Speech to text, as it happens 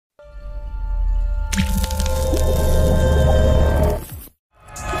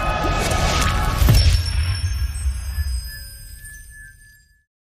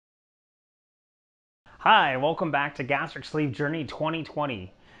Hi, welcome back to Gastric Sleeve Journey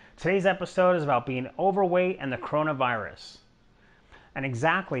 2020. Today's episode is about being overweight and the coronavirus, and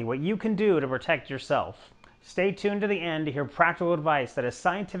exactly what you can do to protect yourself. Stay tuned to the end to hear practical advice that is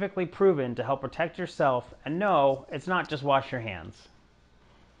scientifically proven to help protect yourself, and no, it's not just wash your hands.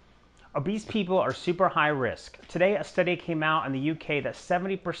 Obese people are super high risk. Today, a study came out in the UK that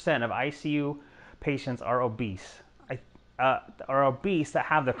 70% of ICU patients are obese that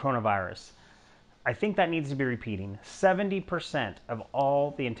have the coronavirus. I think that needs to be repeating. 70% of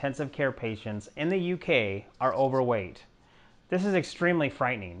all the intensive care patients in the UK are overweight. This is extremely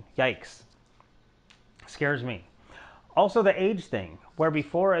frightening. Yikes. Scares me. Also, the age thing, where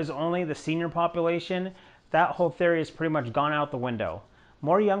before is only the senior population, that whole theory has pretty much gone out the window.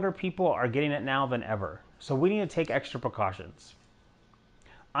 More younger people are getting it now than ever, so we need to take extra precautions.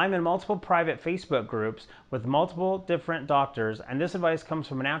 I'm in multiple private Facebook groups with multiple different doctors, and this advice comes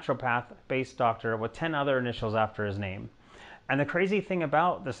from a naturopath-based doctor with 10 other initials after his name. And the crazy thing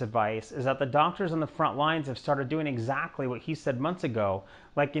about this advice is that the doctors on the front lines have started doing exactly what he said months ago,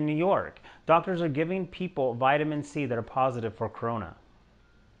 like in New York. Doctors are giving people vitamin C that are positive for corona.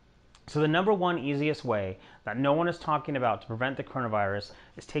 So the number one easiest way that no one is talking about to prevent the coronavirus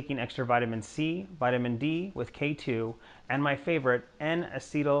is taking extra vitamin C, vitamin D with K2, and my favorite,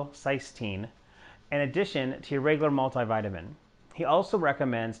 N-acetylcysteine, in addition to your regular multivitamin. He also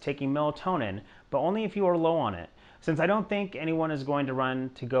recommends taking melatonin, but only if you are low on it. Since I don't think anyone is going to run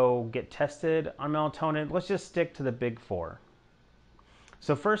to go get tested on melatonin, let's just stick to the big four.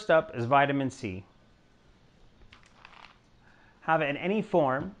 So first up is vitamin C. Have it in any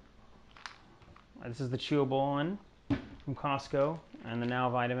form. This is the chewable one from Costco and the Now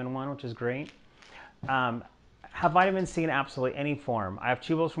Vitamin one, which is great. Have vitamin C in absolutely any form. I have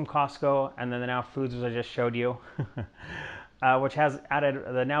chewables from Costco and then the Now Foods, which I just showed you, which has added,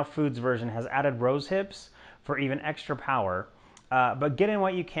 the Now Foods version has added rose hips for even extra power. But get in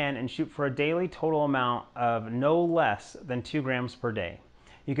what you can and shoot for a daily total amount of no less than 2 grams per day.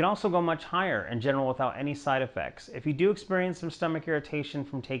 You can also go much higher in general without any side effects. If you do experience some stomach irritation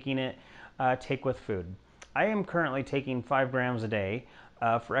from taking it, take with food. I am currently taking 5 grams a day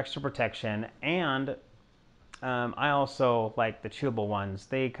for extra protection, and I also like the chewable ones.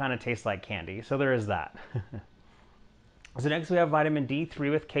 They kind of taste like candy, so there is that. So next we have vitamin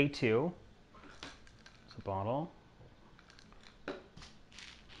D3 with K2. It's a bottle.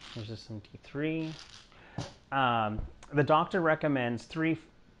 There's just some D3. The doctor recommends 3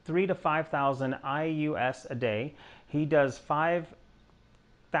 to 5,000 IUs a day. He does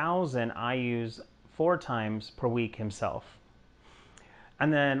 5,000 IUs 4 times per week himself.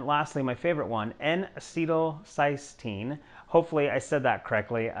 And then lastly, my favorite one, N-acetylcysteine. Hopefully I said that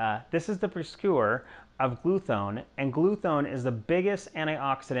correctly. This is the pursuer of glutathione, and glutathione is the biggest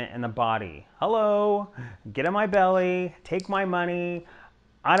antioxidant in the body. Hello, get in my belly, take my money.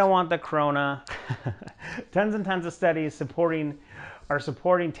 I don't want the corona. Tons and tons of studies are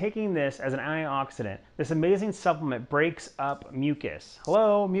supporting taking this as an antioxidant. This amazing supplement breaks up mucus.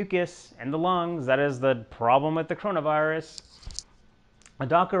 Hello, mucus in the lungs. That is the problem with the coronavirus. The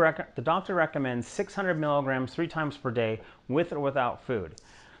doctor recommends 600 milligrams 3 times per day with or without food.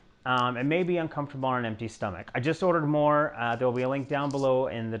 It may be uncomfortable on an empty stomach. I just ordered more. There will be a link down below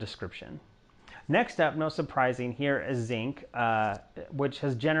in the description. Next up, no surprising, here is zinc, which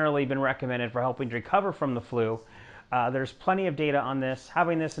has generally been recommended for helping to recover from the flu. There's plenty of data on this.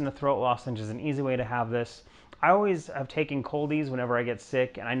 Having this in the throat lozenge is an easy way to have this. I always have taken coldies whenever I get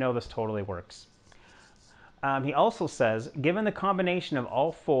sick, and I know this totally works. He also says, given the combination of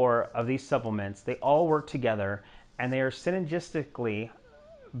all 4 of these supplements, they all work together, and they are synergistically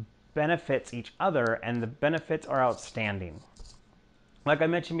benefits each other, and the benefits are outstanding. Like I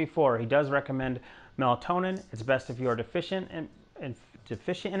mentioned before, he does recommend melatonin. It's best if you are deficient in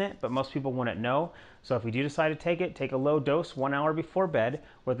it, but most people wouldn't know. So if you do decide to take it, take a low dose 1 hour before bed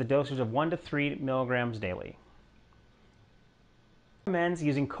with a dosage of 1 to 3 milligrams daily. He recommends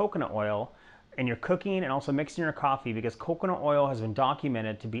using coconut oil in your cooking and also mixing your coffee because coconut oil has been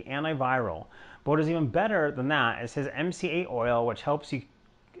documented to be antiviral. But what is even better than that is his MCA oil, which helps you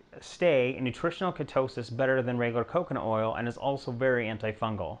stay in nutritional ketosis better than regular coconut oil and is also very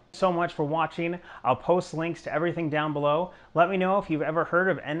antifungal. So much for watching. I'll post links to everything down below. Let me know if you've ever heard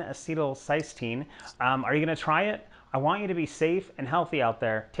of N-acetylcysteine. Are you going to try it? I want you to be safe and healthy out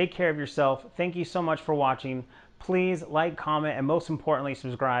there. Take care of yourself. Thank you so much for watching. Please like, comment, and most importantly,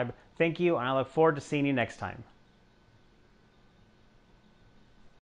 subscribe. Thank you, and I look forward to seeing you next time.